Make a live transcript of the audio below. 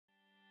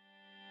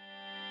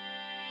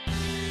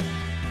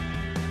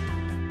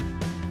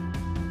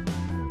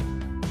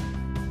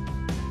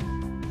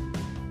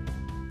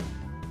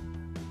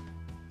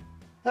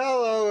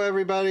Hello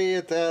everybody,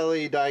 it's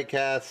Ellie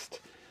Diecast.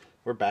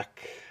 We're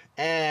back.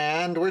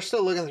 And we're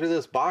still looking through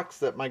this box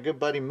that my good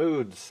buddy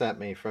Moods sent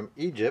me from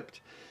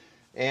Egypt.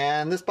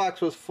 And this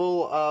box was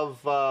full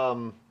of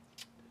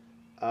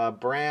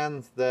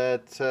brands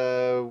that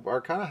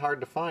are kind of hard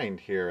to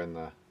find here in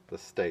the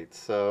States.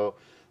 So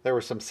there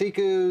were some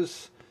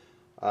Sikus,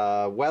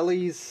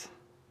 Wellies.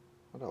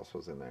 What else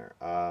was in there?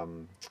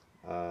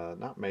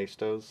 Not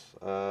Maestos.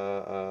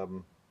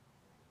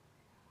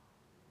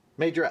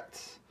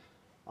 Majorettes.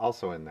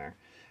 Also in there.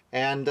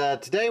 And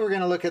today we're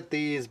going to look at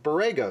these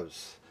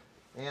Bburagos.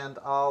 And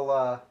I'll,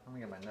 let me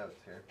get my notes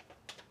here.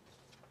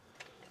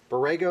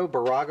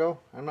 Burago,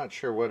 I'm not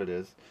sure what it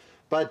is.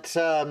 But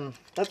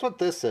that's what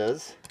this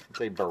is. It's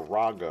a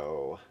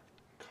Bburago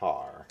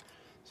car.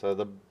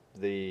 So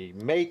the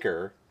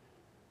maker,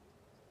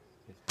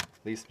 at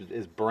least,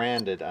 is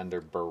branded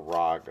under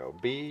Bburago.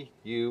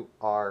 B-U-R-A-G-O.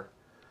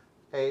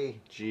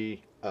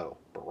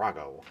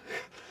 Bburago.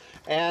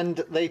 And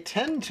they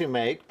tend to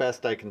make,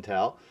 best I can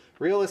tell,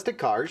 realistic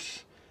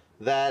cars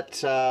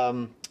that,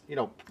 you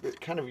know,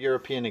 kind of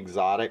European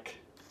exotic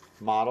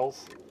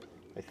models,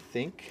 I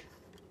think.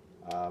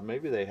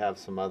 Maybe they have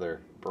some other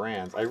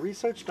brands. I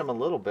researched them a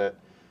little bit.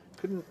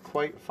 Couldn't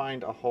quite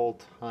find a whole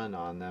ton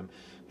on them.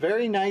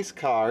 Very nice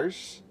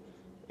cars.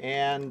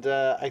 And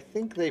I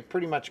think they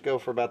pretty much go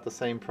for about the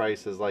same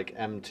price as like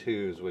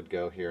M2s would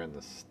go here in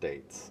the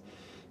States.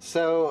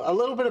 So a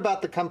little bit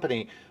about the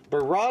company.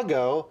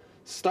 Bburago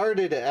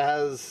started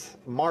as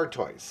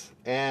Martoys,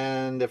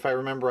 and if I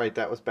remember right,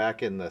 that was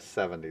back in the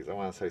 70s. I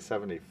want to say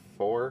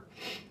 74,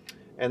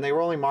 and they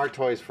were only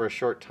Martoys for a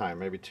short time,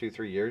 maybe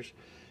 2-3 years,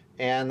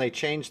 and they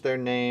changed their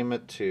name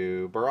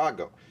to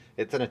Bburago.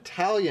 It's an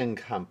Italian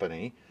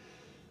company.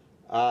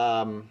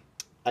 I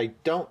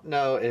don't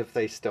know if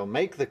they still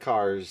make the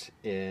cars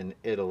in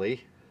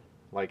Italy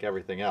like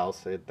everything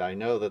else. I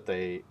know that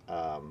they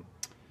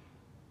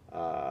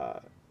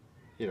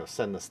you know,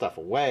 send the stuff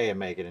away and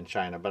make it in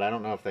China, but I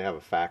don't know if they have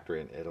a factory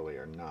in Italy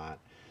or not,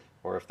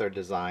 or if they're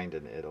designed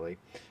in Italy.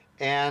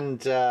 And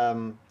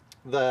the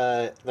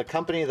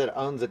company that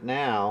owns it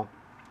now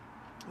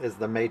is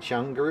the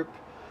Meichung Group,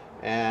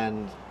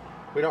 and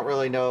we don't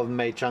really know of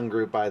Meichung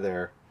Group by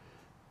their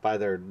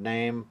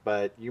name,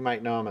 but you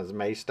might know them as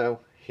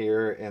Maisto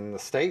here in the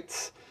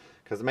States,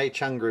 because the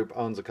Meichung Group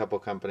owns a couple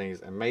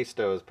companies, and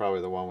Maisto is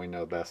probably the one we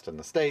know best in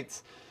the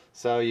States,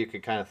 so you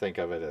could kind of think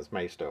of it as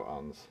Maisto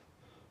owns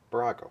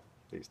Bburago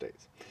these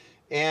days.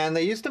 And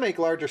they used to make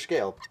larger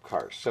scale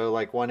cars, so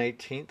like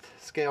 1/18th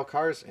scale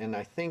cars, and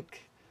I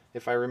think,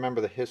 if I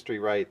remember the history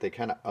right, they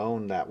kind of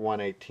owned that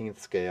 1/18th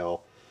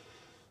scale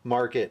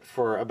market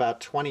for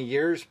about 20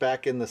 years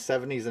back in the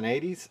 70s and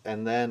 80s,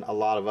 and then a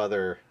lot of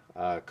other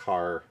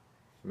car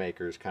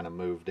makers kind of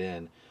moved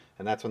in,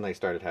 and that's when they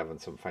started having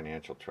some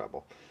financial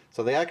trouble.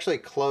 So they actually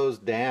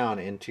closed down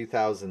in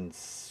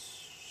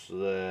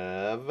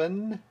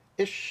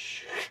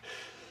 2007-ish.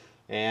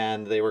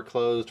 And they were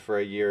closed for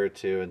a year or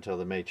two until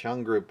the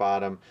Meichung Group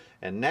bought them,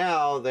 and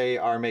now they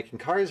are making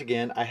cars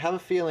again. I have a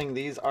feeling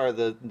these are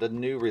the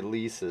new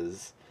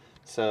releases,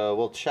 so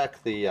we'll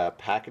check the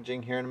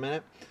packaging here in a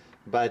minute.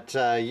 But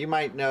you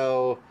might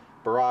know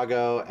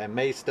Bburago and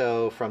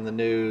Maisto from the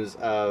news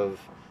of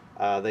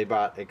they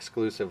bought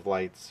exclusive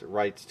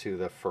rights to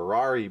the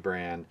Ferrari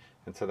brand,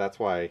 and so that's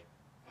why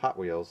Hot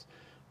Wheels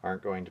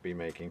aren't going to be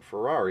making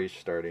Ferraris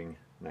starting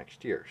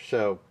next year.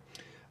 So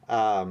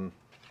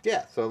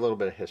yeah, so a little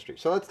bit of history.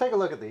 So let's take a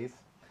look at these.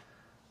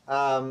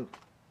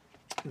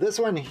 This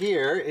one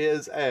here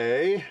is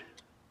a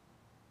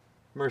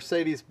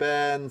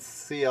Mercedes-Benz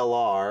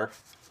CLR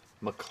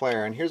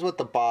McLaren. Here's what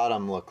the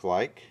bottom looked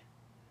like.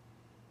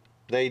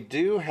 They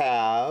do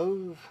have, I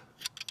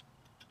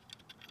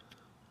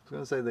was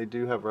going to say they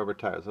do have rubber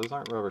tires. Those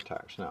aren't rubber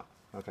tires, no.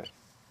 Okay,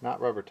 not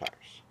rubber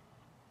tires.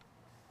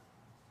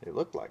 They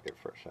looked like it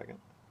for a second.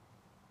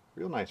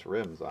 Real nice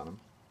rims on them.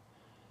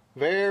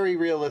 Very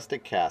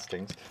realistic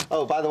castings.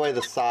 Oh, by the way,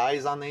 the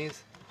size on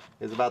these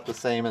is about the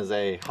same as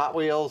a Hot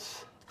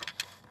Wheels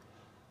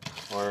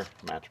or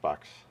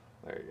Matchbox.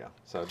 There you go.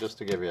 So just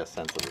to give you a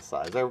sense of the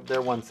size. They're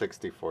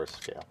 1/64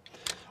 scale.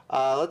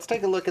 Let's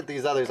take a look at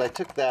these others. I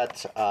took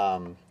that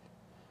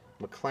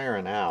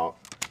McLaren out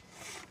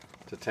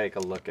to take a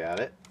look at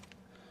it.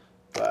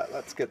 But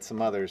let's get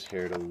some others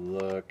here to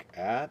look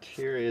at.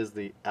 Here is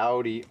the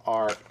Audi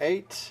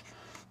R8.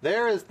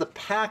 There is the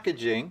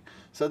packaging.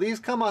 So these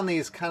come on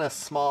these kind of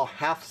small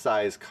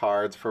half-size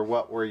cards for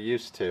what we're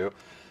used to.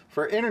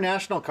 For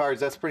international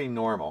cards, that's pretty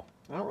normal.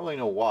 I don't really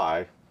know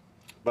why,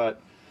 but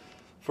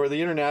for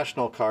the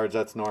international cards,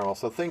 that's normal.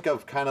 So think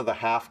of kind of the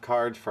half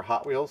cards for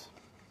Hot Wheels.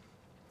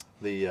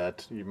 You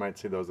might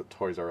see those at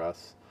Toys R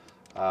Us,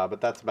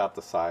 but that's about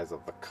the size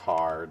of the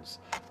cards.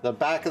 The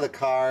back of the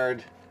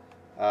card,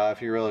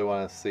 if you really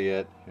want to see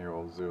it, here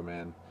we'll zoom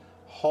in.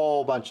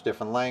 Whole bunch of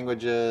different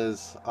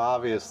languages,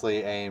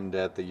 obviously aimed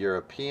at the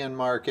European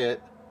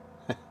market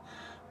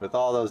with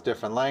all those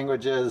different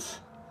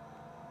languages.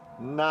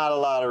 Not a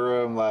lot of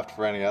room left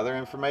for any other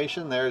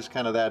information. There's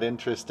kind of that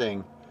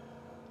interesting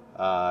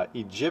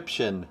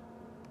Egyptian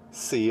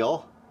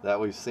seal that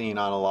we've seen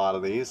on a lot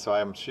of these. So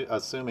I'm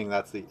assuming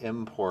that's the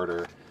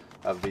importer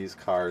of these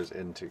cars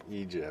into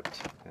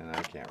Egypt. And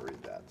I can't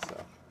read that,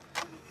 so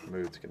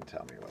Moods can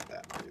tell me what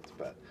that means.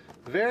 But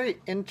very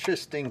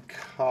interesting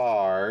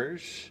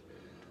cars.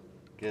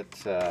 Get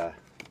the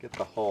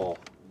whole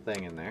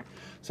thing in there.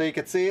 So you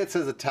can see it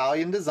says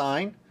Italian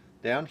design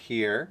down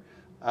here.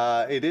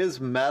 It is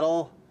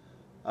metal,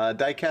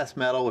 die-cast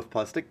metal with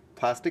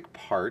plastic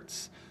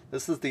parts.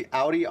 This is the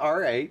Audi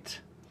R8,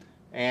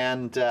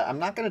 and I'm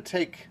not going to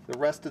take the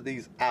rest of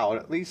these out,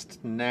 at least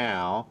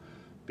now,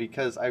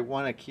 because I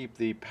want to keep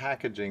the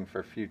packaging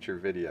for future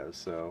videos.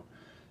 So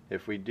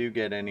if we do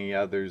get any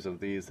others of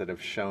these that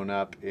have shown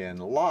up in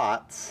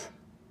lots,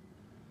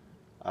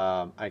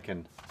 I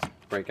can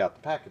break out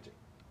the packaging.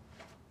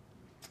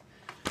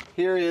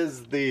 Here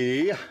is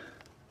the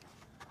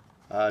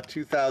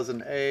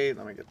 2008,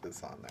 let me get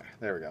this on there.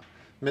 There we go.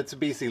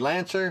 Mitsubishi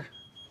Lancer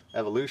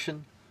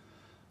Evolution.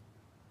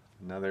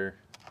 Another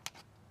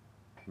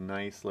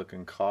nice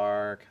looking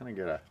car. Kind of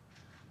get a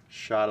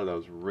shot of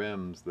those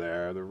rims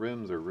there. The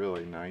rims are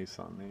really nice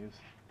on these.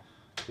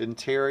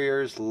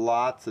 Interiors,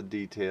 lots of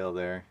detail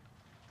there.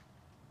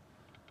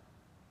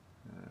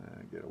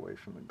 Get away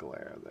from the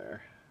glare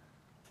there.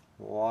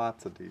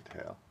 Lots of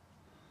detail.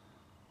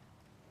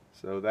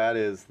 So that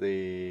is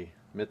the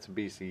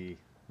Mitsubishi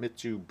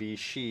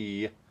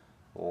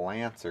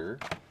Lancer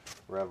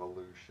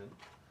Revolution.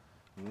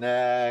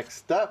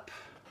 Next up,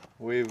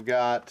 we've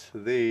got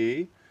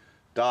the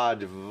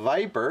Dodge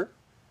Viper.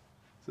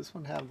 Does this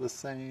one have the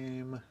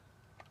same?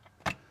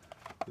 Do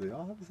they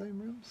all have the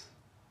same rims?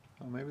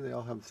 Oh, maybe they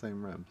all have the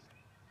same rims.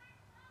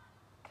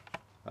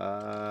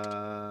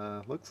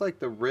 Looks like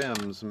the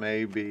rims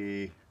may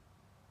be,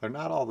 they're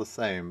not all the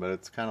same, but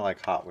it's kind of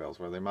like Hot Wheels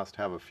where they must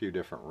have a few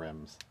different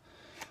rims.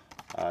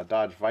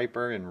 Dodge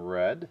Viper in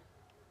red.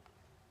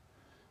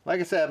 Like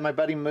I said, my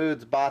buddy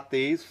Moods bought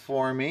these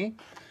for me.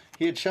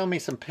 He had shown me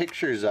some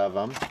pictures of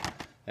them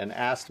and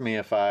asked me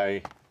if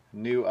I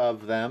knew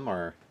of them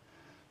or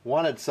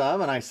wanted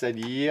some, and I said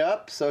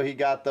yep. So he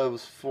got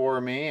those for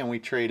me and we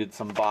traded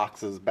some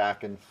boxes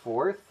back and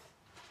forth.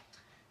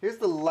 Here's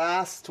the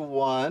last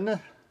one,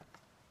 at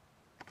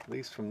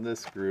least from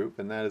this group,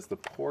 and that is the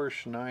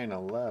Porsche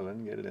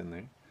 911. Get it in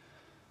there.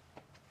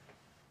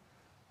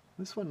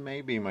 This one may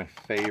be my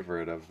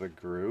favorite of the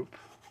group.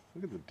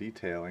 Look at the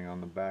detailing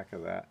on the back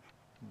of that.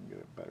 Get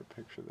a better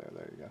picture there.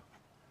 There you go.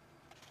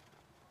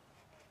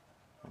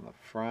 On the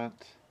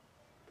front.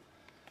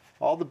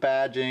 All the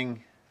badging,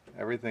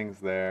 everything's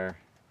there.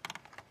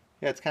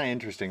 Yeah, it's kind of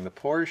interesting. The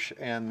Porsche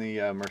and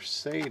the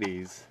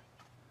Mercedes.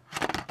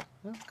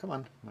 Oh, come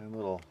on,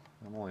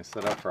 I'm only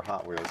set up for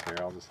Hot Wheels here.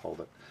 I'll just hold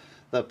it.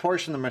 The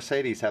Porsche and the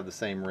Mercedes have the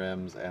same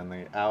rims, and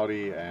the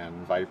Audi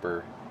and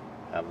Viper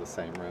have the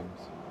same rims.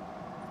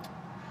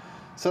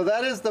 So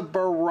that is the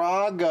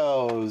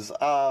Bburagos.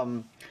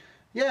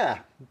 Yeah,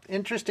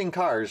 interesting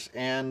cars,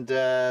 and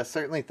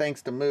certainly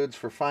thanks to Moods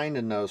for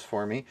finding those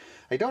for me.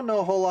 I don't know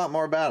a whole lot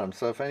more about them,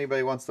 so if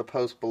anybody wants to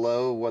post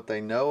below what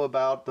they know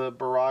about the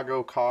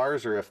Bburago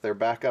cars, or if they're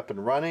back up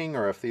and running,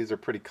 or if these are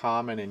pretty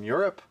common in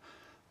Europe,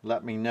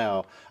 let me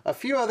know. A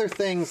few other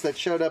things that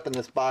showed up in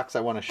this box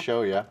I want to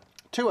show you.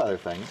 Two other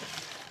things,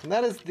 and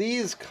that is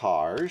these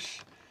cars.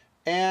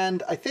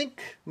 And I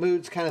think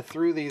Moods kind of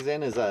threw these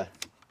in as an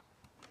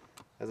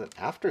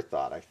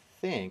afterthought, I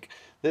think.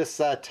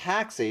 This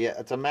taxi,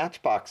 it's a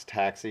Matchbox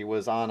taxi,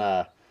 was on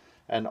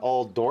an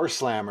old door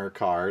slammer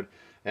card,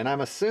 and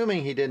I'm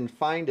assuming he didn't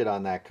find it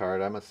on that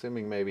card. I'm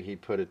assuming maybe he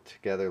put it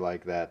together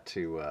like that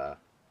to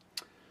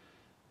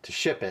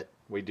ship it.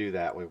 We do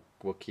that.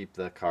 We'll keep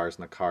the cars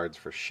and the cards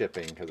for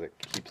shipping because it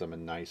keeps them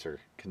in nicer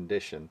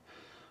condition.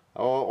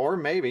 Or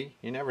maybe,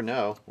 you never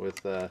know,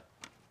 with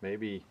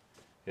maybe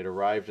it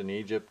arrived in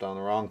Egypt on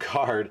the wrong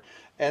card.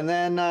 And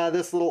then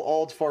this little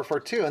old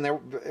 442,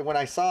 and when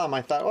I saw him,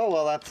 I thought, oh,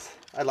 well,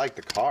 I like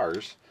the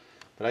cars,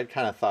 but I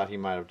kind of thought he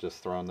might have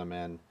just thrown them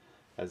in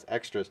as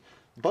extras.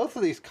 Both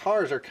of these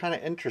cars are kind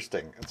of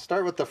interesting. Let's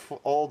start with the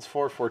old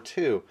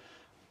 442.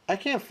 I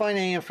can't find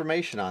any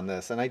information on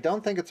this, and I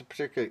don't think it's a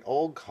particularly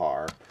old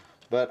car,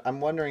 but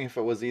I'm wondering if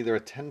it was either a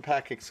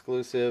 10-pack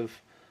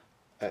exclusive.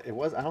 I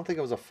don't think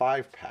it was a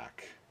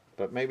 5-pack,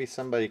 but maybe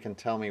somebody can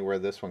tell me where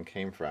this one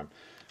came from.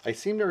 I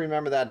seem to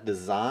remember that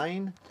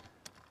design,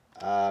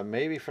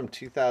 maybe from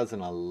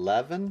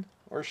 2011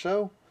 or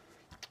so,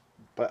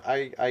 but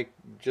I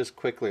just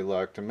quickly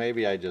looked, and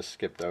maybe I just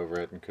skipped over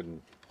it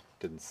and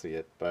didn't see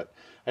it, but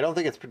I don't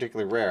think it's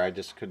particularly rare. I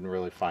just couldn't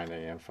really find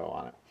any info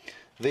on it.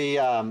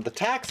 The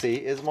taxi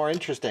is more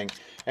interesting,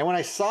 and when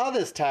I saw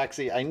this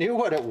taxi, I knew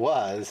what it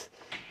was.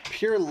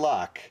 Pure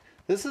luck.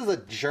 This is a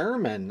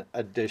German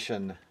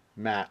edition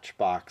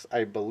Matchbox,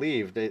 I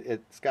believe.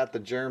 It's got the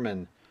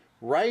German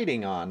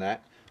writing on it,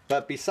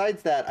 but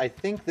besides that, I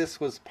think this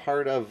was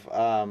part of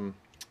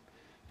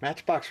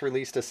Matchbox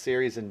released a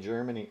series in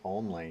Germany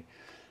only,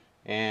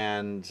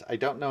 and I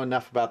don't know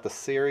enough about the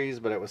series,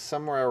 but it was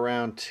somewhere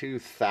around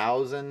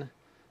 2000,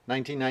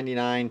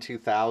 1999,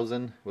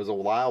 2000. It was a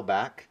while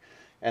back,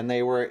 and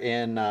they were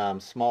in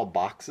small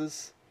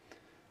boxes,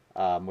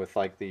 with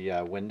like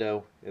the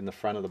window in the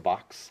front of the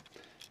box.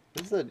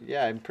 This is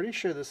yeah, I'm pretty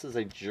sure this is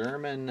a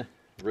German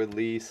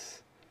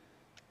release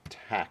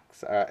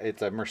tax.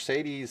 It's a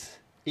Mercedes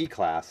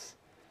E-Class,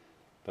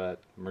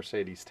 but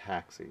Mercedes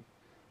Taxi.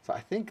 So I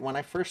think when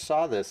I first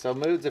saw this, so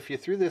Moods, if you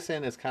threw this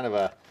in as kind of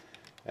a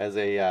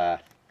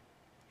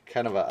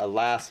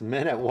last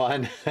minute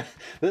one,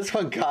 this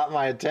one caught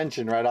my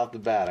attention right off the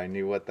bat. I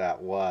knew what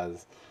that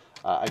was.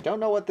 I don't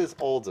know what this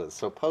Olds is,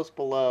 so post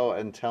below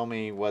and tell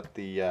me what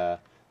the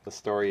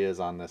story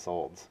is on this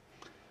Olds.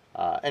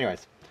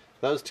 Anyways,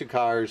 those two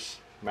cars,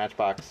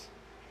 Matchbox,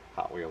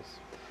 Hot Wheels.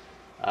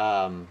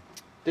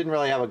 Didn't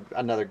really have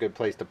another good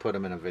place to put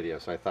them in a video,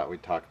 so I thought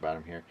we'd talk about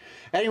them here.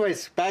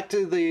 Anyways, back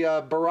to the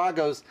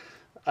Bburagos.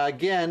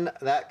 Again,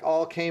 that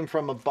all came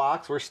from a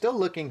box. We're still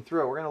looking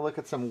through it. We're going to look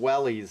at some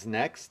wellies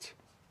next.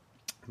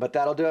 But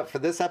that'll do it for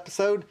this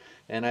episode,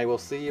 and I will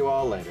see you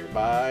all later.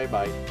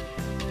 Bye-bye.